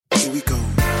Here we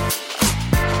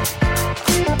go.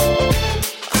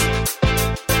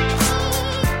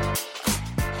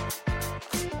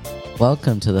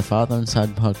 Welcome to the Father and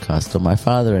Son podcast, where my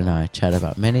father and I chat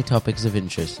about many topics of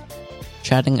interest.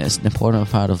 Chatting is an important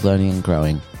part of learning and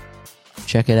growing.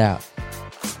 Check it out.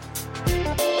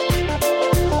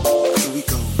 Here we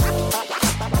go.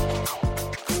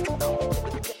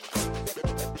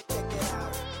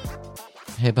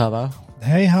 Hey, Baba.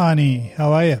 Hey, Haani.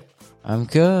 How are you? I'm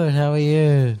good. How are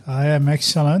you? I am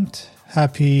excellent.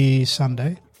 Happy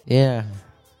Sunday. Yeah,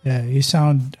 Yeah, you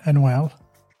sound unwell.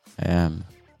 I am.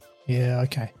 Yeah,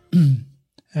 okay.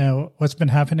 What's been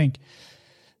happening?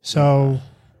 So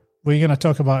we're going to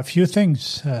talk about a few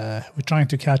things. We're trying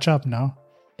to catch up now.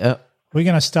 Yep. We're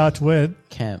going to start with,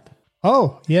 Camp.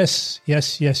 oh, yes.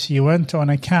 You went on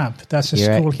a camp. That's a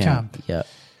You're at school camp. Yep.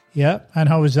 Yeah, and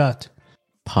how was that?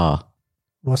 Par.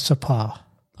 What's a par?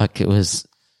 Like it was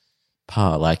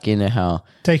par. Like, you know how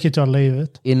Take it or leave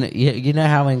it. you know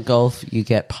how in golf you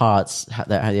get parts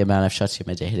that have the amount of shots you're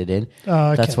meant to hit it in.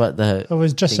 Oh, okay. That's what the It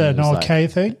was just thing an was okay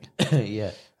thing? like.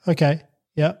 Yeah. Okay,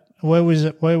 yeah. Where was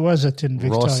it? Where was it in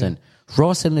Victoria?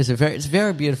 Rawson is it's a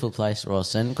very beautiful place.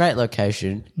 Rawson, great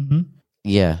location. Mm-hmm.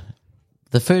 Yeah,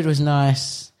 the food was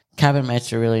nice. Cabin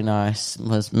mates were really nice.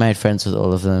 Was made friends with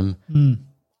all of them. Mm.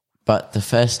 But the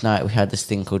first night we had this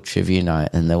thing called trivia night,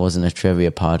 and there wasn't a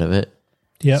trivia part of it.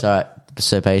 Yeah.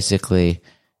 So basically,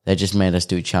 they just made us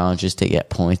do challenges to get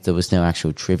points. There was no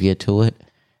actual trivia to it.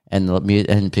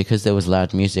 And because there was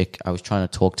loud music, I was trying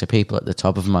to talk to people at the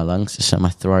top of my lungs, so my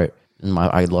throat and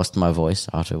I lost my voice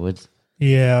afterwards.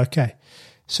 Yeah, okay.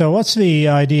 So what's the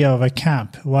idea of a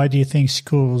camp? Why do you think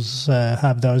schools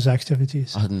have those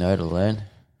activities? I don't know, to learn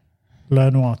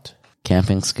Learn what?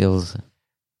 camping skills.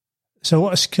 So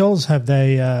what skills have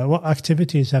they, what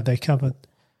activities have they covered?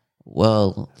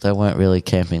 Well, they weren't really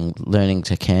camping, learning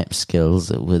to camp skills.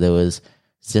 There was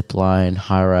zip line,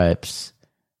 high ropes,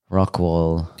 rock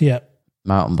wall, Yeah,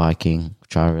 mountain biking,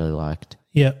 which I really liked.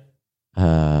 yeah.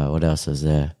 What else was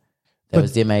there? There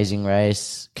was the Amazing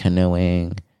Race,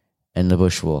 canoeing, and the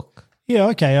bushwalk. Yeah,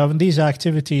 okay. These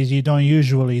activities you don't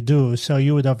usually do, so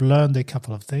you would have learned a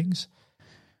couple of things.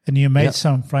 And you made Yep.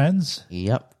 some friends.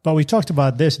 Yep. But we talked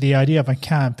about this. The idea of a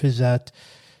camp is that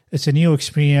it's a new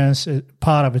experience.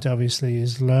 Part of it, obviously,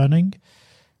 is learning.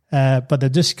 But the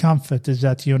discomfort is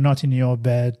that you're not in your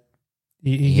bed.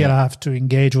 You're going to have to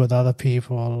engage with other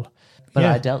people. But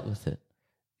Yeah, I dealt with it.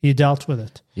 you dealt with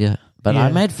it. Yeah. But Yeah.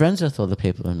 I made friends with all the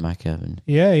people in my cabin.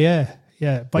 Yeah.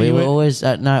 But we you were always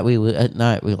at night. We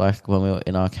like when we were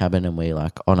in our cabin and we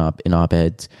like in our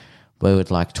beds, we would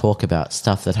like talk about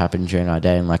stuff that happened during our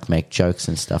day and like make jokes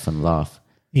and stuff and laugh.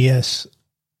 Yes.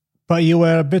 But you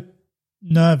were a bit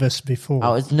nervous before. I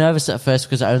was nervous at first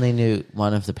because I only knew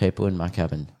one of the people in my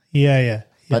cabin. Yeah.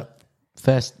 But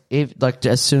first,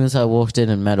 as soon as I walked in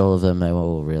and met all of them, they were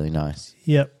all really nice.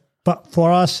 Yeah. But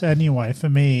for us anyway, for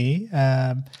me,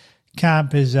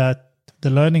 camp is that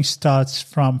the learning starts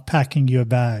from packing your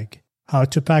bag. How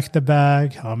to pack the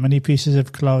bag, how many pieces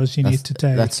of clothes you need to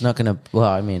take. That's not going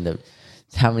to,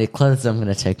 how many clothes I'm going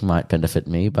to take might benefit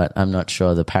me, but I'm not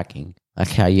sure the packing. Like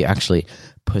how you actually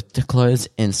put the clothes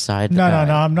inside the bag.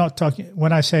 No, I'm not talking,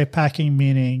 when I say packing,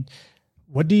 meaning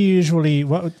what do you usually,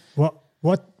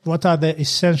 what are the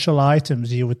essential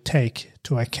items you would take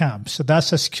to a camp? So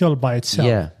that's a skill by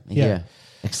itself. Yeah.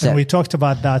 And we talked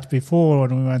about that before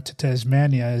when we went to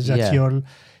Tasmania, is that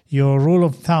your rule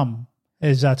of thumb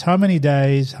is that how many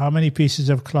days, how many pieces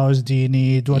of clothes do you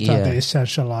need? What are the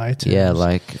essential items? Yeah,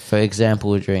 like for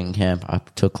example, during camp, I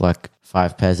took like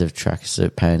 5 pairs of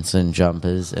tracksuit pants and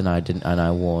jumpers, and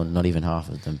I wore not even half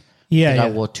of them.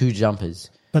 I wore 2 jumpers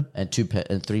and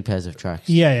 3 pairs of tracks.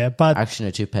 But actually,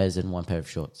 no, 2 pairs and 1 pair of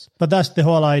shorts. But that's the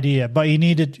whole idea. But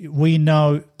we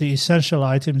know the essential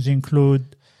items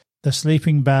include the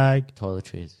sleeping bag,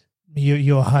 Toiletries,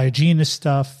 your hygiene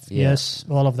stuff, yes,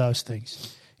 all of those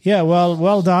things. Yeah,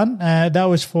 well done. That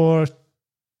was for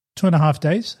 2.5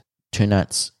 days. 2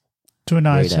 nights. 2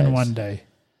 nights 3 days. and 1 day.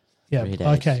 Yeah, 3 days.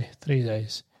 okay, 3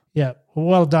 days. Yeah,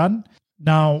 well done.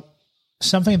 Now,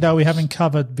 something that we haven't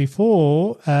covered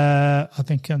before, I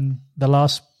think in the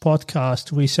last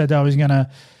podcast, we said I was going to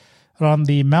run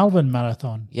the Melbourne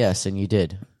Marathon. Yes, and you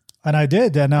did. And I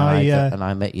did. And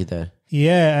I met you there.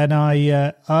 Yeah, and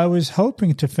I was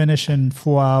hoping to finish in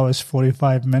 4 hours,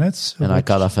 45 minutes. And I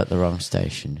got off at the wrong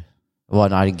station. Well,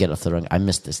 no, I didn't get off the wrong. I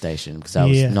missed the station because I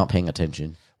was not paying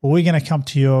attention. Well, we're going to come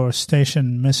to your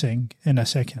station missing in a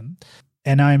second.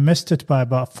 And I missed it by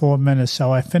about 4 minutes, so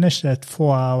I finished at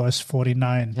 4 hours,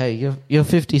 49. Hey, you're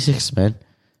 56, man.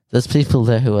 There's people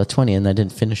there who are 20 and they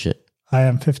didn't finish it. I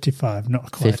am 55,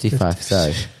 not quite 55, 50.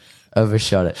 sorry.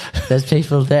 overshot it. There's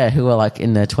people there who are like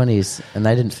in their 20s and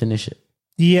they didn't finish it.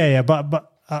 Yeah,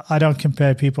 but I don't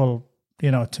compare people.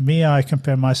 To me, I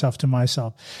compare myself to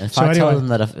myself. And if I tell them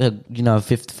that a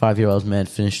 55-year-old man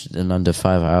finished it in under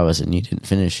 5 hours and you didn't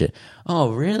finish it,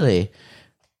 oh really?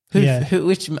 Which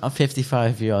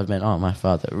 55-year-old man? Oh, my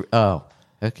father. Oh,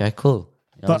 okay, cool.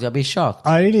 I'll be shocked.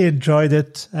 I really enjoyed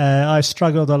it. I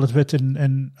struggled a little bit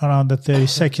in around the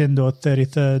 32nd or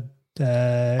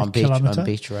 33rd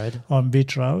kilometer on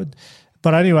beach road.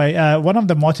 But anyway, one of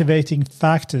the motivating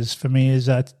factors for me is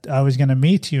that I was going to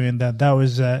meet you in that. That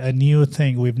was a new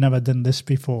thing. We've never done this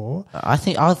before. I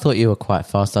thought you were quite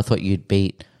fast. I thought you'd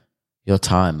beat your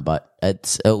time, but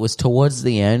it was towards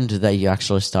the end that you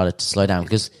actually started to slow down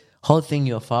because whole thing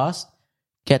you're fast.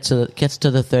 Gets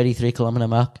to the 33 kilometer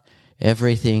mark.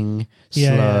 Everything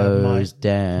slows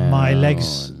down. My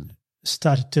legs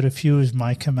started to refuse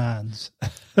my commands.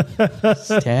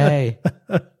 Stay.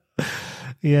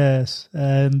 Yes,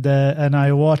 and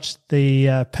I watched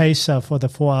the pacer for the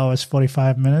 4 hours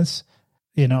 45 minutes.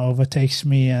 Overtakes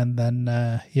me, and then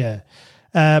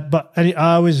but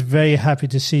I was very happy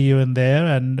to see you in there,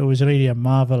 and it was really a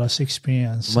marvelous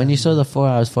experience. When you saw the 4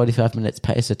 hours 45 minutes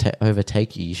pacer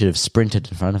overtake you, you should have sprinted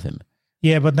in front of him.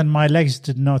 Yeah, but then my legs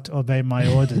did not obey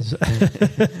my orders.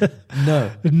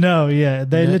 No, yeah,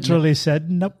 they literally said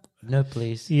nope. No,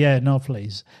 please. Yeah, no,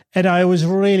 please. And I was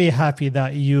really happy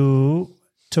that you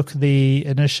took the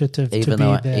initiative to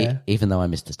be there. Even though I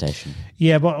missed the station.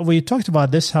 Yeah, but we talked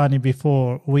about this, Haani,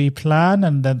 before. We plan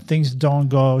and then things don't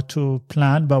go to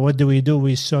plan, but what do?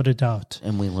 We sort it out.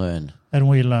 And we learn.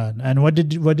 And what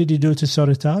did you do to sort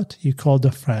it out? You called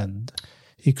a friend.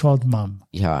 You called Mum.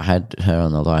 Yeah, I had her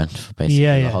on the line for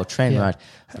basically the whole train ride.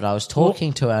 But I was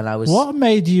talking to her and I was... What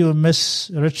made you miss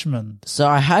Richmond? So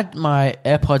I had my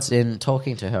AirPods in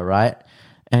talking to her, right?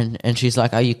 And she's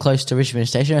like, are you close to Richmond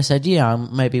Station? I said, yeah,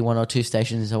 I'm maybe 1 or 2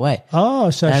 stations away.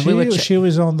 Oh, so she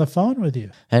was on the phone with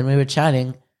you. And we were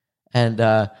chatting,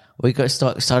 and we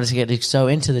started to get so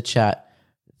into the chat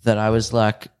that I was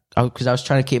like, because I was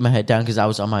trying to keep my head down because I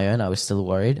was on my own. I was still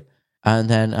worried. And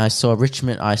then I saw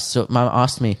Richmond. Mum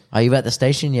asked me, are you at the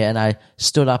station yet? And I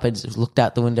stood up and looked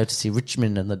out the window to see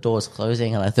Richmond and the doors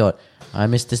closing. And I thought, I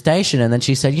missed the station. And then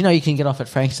she said, you can get off at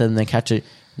Frankston and then catch it.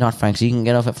 Not Frankston. You can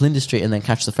get off at Flinders Street and then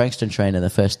catch the Frankston train. And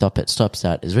the first stop it stops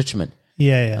at is Richmond.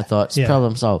 Yeah. I thought,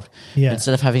 problem solved. Yeah.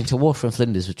 Instead of having to walk from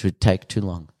Flinders, which would take too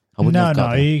long.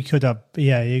 You could have.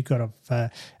 Yeah, you could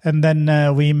have. And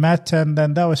then we met, and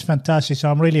then that was fantastic.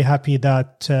 So I'm really happy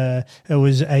that it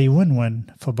was a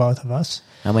win-win for both of us.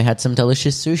 And we had some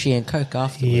delicious sushi and Coke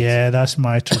afterwards. Yeah, that's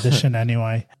my tradition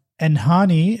anyway. And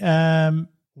Haani,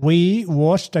 we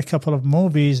watched a couple of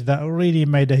movies that really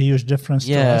made a huge difference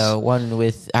to us. Yeah, one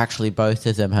with actually both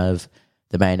of them have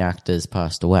the main actors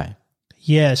passed away.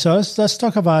 Yeah, so let's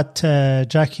talk about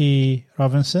Jackie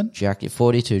Robinson. Jackie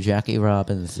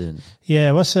Robinson.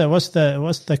 Yeah, what's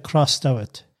the crust of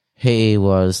it? He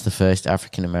was the first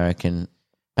African American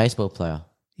baseball player.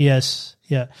 Yes,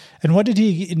 yeah. And what did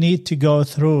he need to go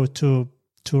through to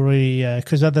really?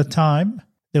 Because at the time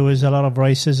there was a lot of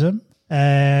racism,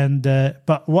 and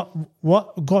but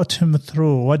what got him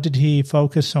through? What did he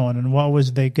focus on, and what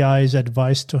was the guy's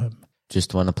advice to him?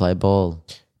 Just want to play ball.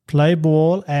 Play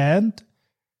ball and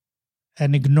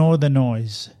ignore the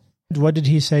noise. What did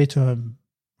he say to him?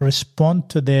 Respond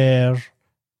to their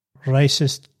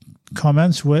racist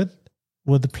comments with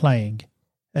playing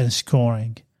and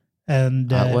scoring.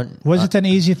 And was it an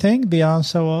easy thing? The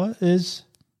answer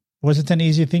was it an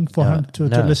easy thing for him to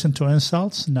listen to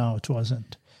insults? No, it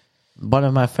wasn't. One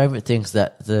of my favorite things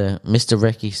that the Mr.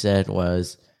 Ricky said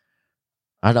was,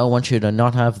 I don't want you to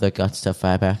not have the guts to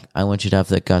fight back. I want you to have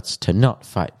the guts to not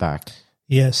fight back.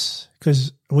 Yes,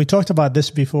 because we talked about this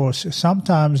before.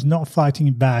 Sometimes not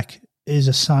fighting back is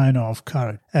a sign of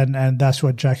courage. And that's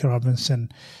what Jackie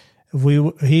Robinson,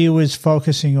 he was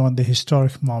focusing on the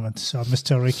historic moment. So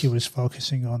Mr. Ricky was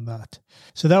focusing on that.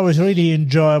 So that was really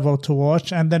enjoyable to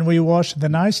watch. And then we watched The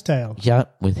Knight's Tale. Yeah,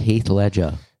 with Heath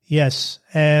Ledger. Yes.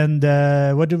 And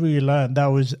what did we learn? That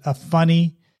was a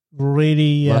funny,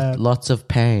 really... lots of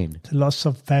pain. Lots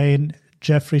of pain.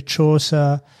 Geoffrey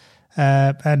Chaucer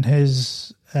and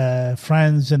his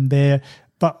friends in there.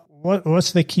 But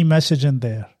what's the key message in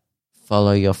there?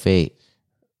 Follow your feet.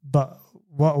 But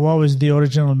what was the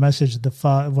original message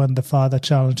when the father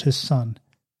challenged his son?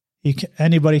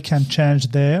 Anybody can change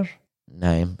their...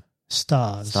 Name.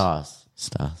 Stars.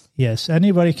 Yes,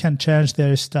 anybody can change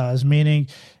their stars, meaning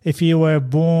if you were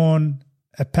born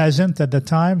a peasant at the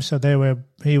time, so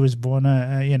he was born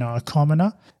a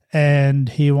commoner, and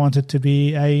he wanted to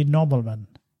be a nobleman.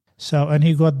 So, and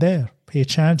he got there. He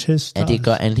changed his stance.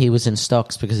 And he was in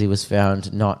stocks because he was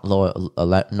found not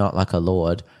like a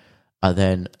lord.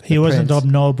 Then he wasn't of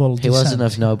noble descent. He wasn't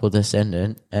of noble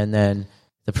descendant. And then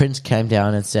the prince came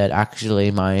down and said,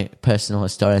 actually, my personal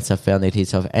historians have found that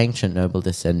he's of ancient noble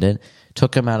descendant,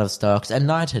 took him out of stocks and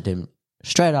knighted him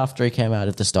straight after he came out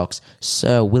of the stocks,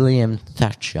 Sir William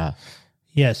Thatcher.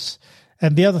 Yes.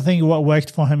 And the other thing what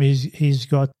worked for him is he's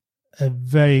got a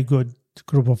very good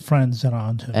group of friends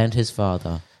around him. And his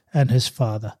father. And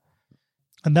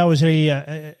that was really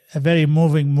a very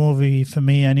moving movie for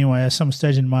me anyway. At some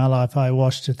stage in my life, I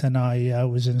watched it and I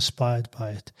was inspired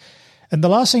by it. And the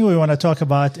last thing we want to talk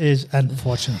about is,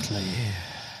 unfortunately,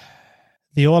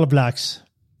 the All Blacks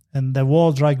and the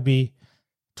World Rugby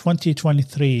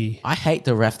 2023. I hate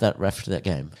the ref that refed that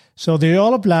game. So the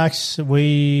All Blacks,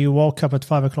 we woke up at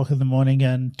 5 o'clock in the morning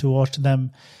and to watch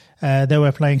them. They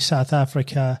were playing South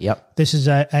Africa. Yep. This is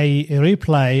a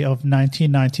replay of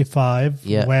 1995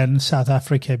 when South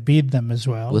Africa beat them as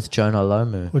well. With John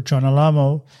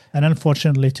Olomo. And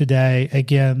unfortunately today,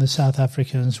 again, the South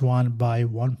Africans won by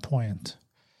 1 point.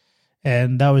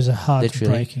 And that was a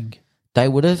heartbreaking. They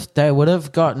would have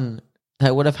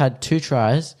had 2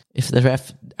 tries if the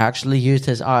ref actually used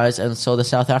his eyes and saw the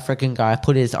South African guy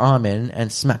put his arm in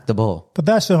and smack the ball. But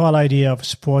that's the whole idea of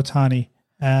sport, Haani.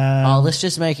 Let's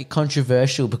just make it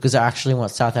controversial because I actually want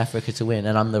South Africa to win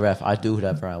and I'm the ref. I do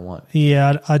whatever I want.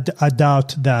 Yeah, I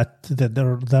doubt that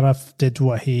the ref did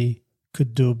what he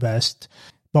could do best.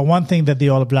 But one thing that the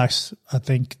All Blacks, I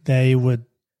think they would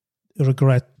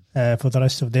regret for the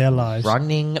rest of their lives.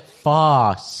 Running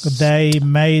fast. They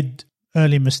made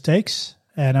early mistakes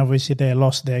and obviously they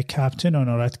lost their captain on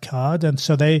a red card. And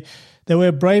so they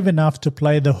were brave enough to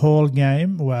play the whole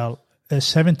game. Well,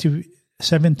 70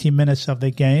 minutes of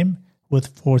the game with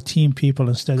 14 people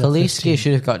instead of 15. Kaliski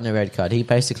should have gotten a red card. He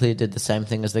basically did the same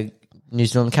thing as the New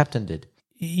Zealand captain did.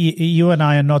 You and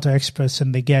I are not experts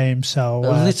in the game, so...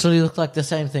 It literally looked like the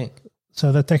same thing.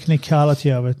 So the technicality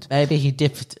of it... Maybe he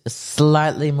dipped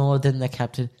slightly more than the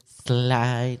captain.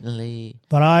 Slightly.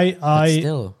 But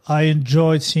I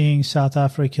enjoyed seeing South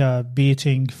Africa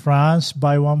beating France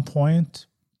by 1 point,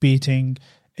 beating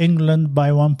England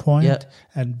by 1 point,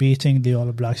 and beating the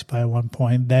All Blacks by 1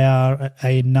 point. They are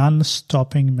a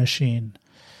non-stopping machine.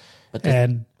 But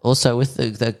also with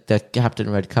the captain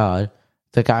red card,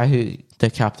 the guy who the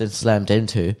captain slammed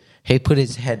into, he put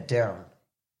his head down.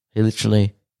 He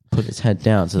literally put his head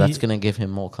down, so that's going to give him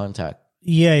more contact.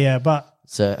 Yeah, but...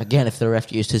 So, again, if the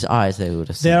ref used his eyes, they would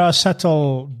have seen. There are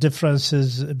subtle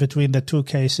differences between the two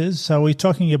cases. So we're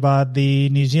talking about the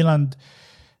New Zealand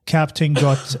captain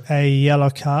got a yellow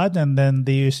card and then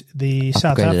the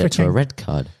South African... It to a red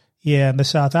card. Yeah, and the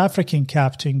South African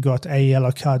captain got a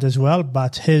yellow card as well,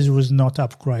 but his was not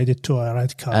upgraded to a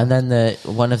red card. And then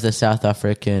one of the South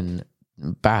African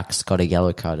backs got a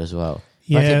yellow card as well.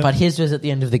 Yeah, but his was at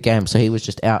the end of the game, so he was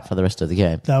just out for the rest of the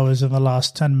game. That was in the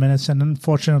last 10 minutes, and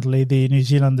unfortunately, the New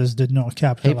Zealanders did not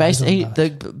capitalize.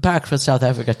 The back for South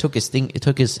Africa took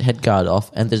his head guard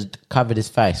off and just covered his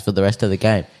face for the rest of the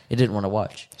game. He didn't want to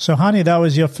watch. So, Haani, that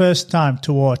was your first time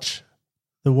to watch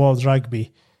the World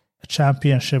Rugby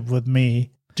Championship with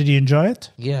me. Did you enjoy it?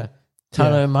 Yeah.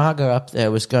 Tano Umaga up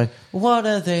there was going, what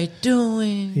are they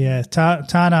doing? Yeah,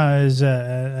 Tana is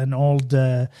an old...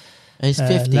 He's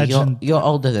 50. You're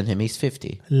older than him. He's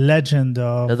 50. Legend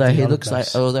of although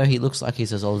he looks like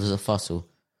he's as old as a fossil.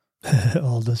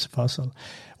 Old as a fossil.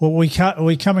 Well,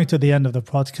 we're coming to the end of the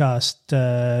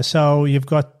podcast. So you've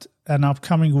got an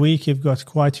upcoming week. You've got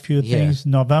quite a few things.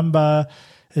 November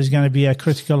is going to be a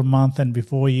critical month, and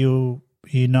before you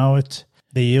know it,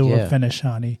 the year will finish,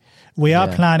 Haani. We are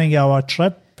planning our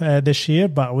trip this year,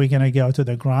 but we're going to go to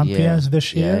the Grampians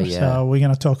this year. So we're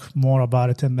going to talk more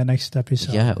about it in the next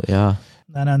episode. Yeah, we are.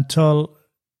 And until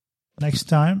next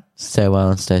time, stay well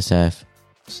and stay safe.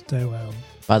 Stay well.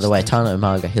 By the way, Tano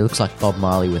Umaga, he looks like Bob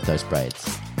Marley with those braids.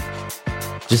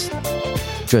 Just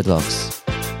dreadlocks.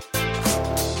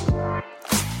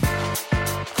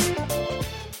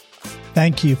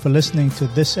 Thank you for listening to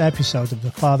this episode of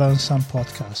the Father and Son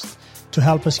podcast. To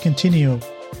help us continue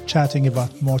chatting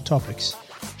about more topics,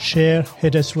 share,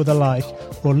 hit us with a like,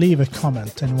 or leave a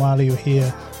comment. And while you're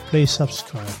here, please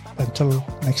subscribe. Until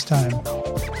next time.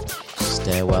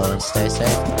 Stay well and stay safe.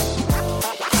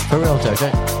 For real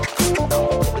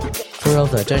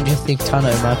though, don't you think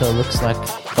Tano Umaga looks like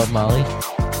Bob Marley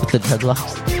with the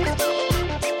dreadlocks?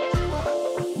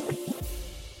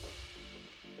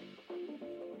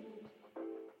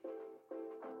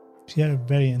 She had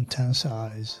very intense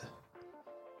eyes.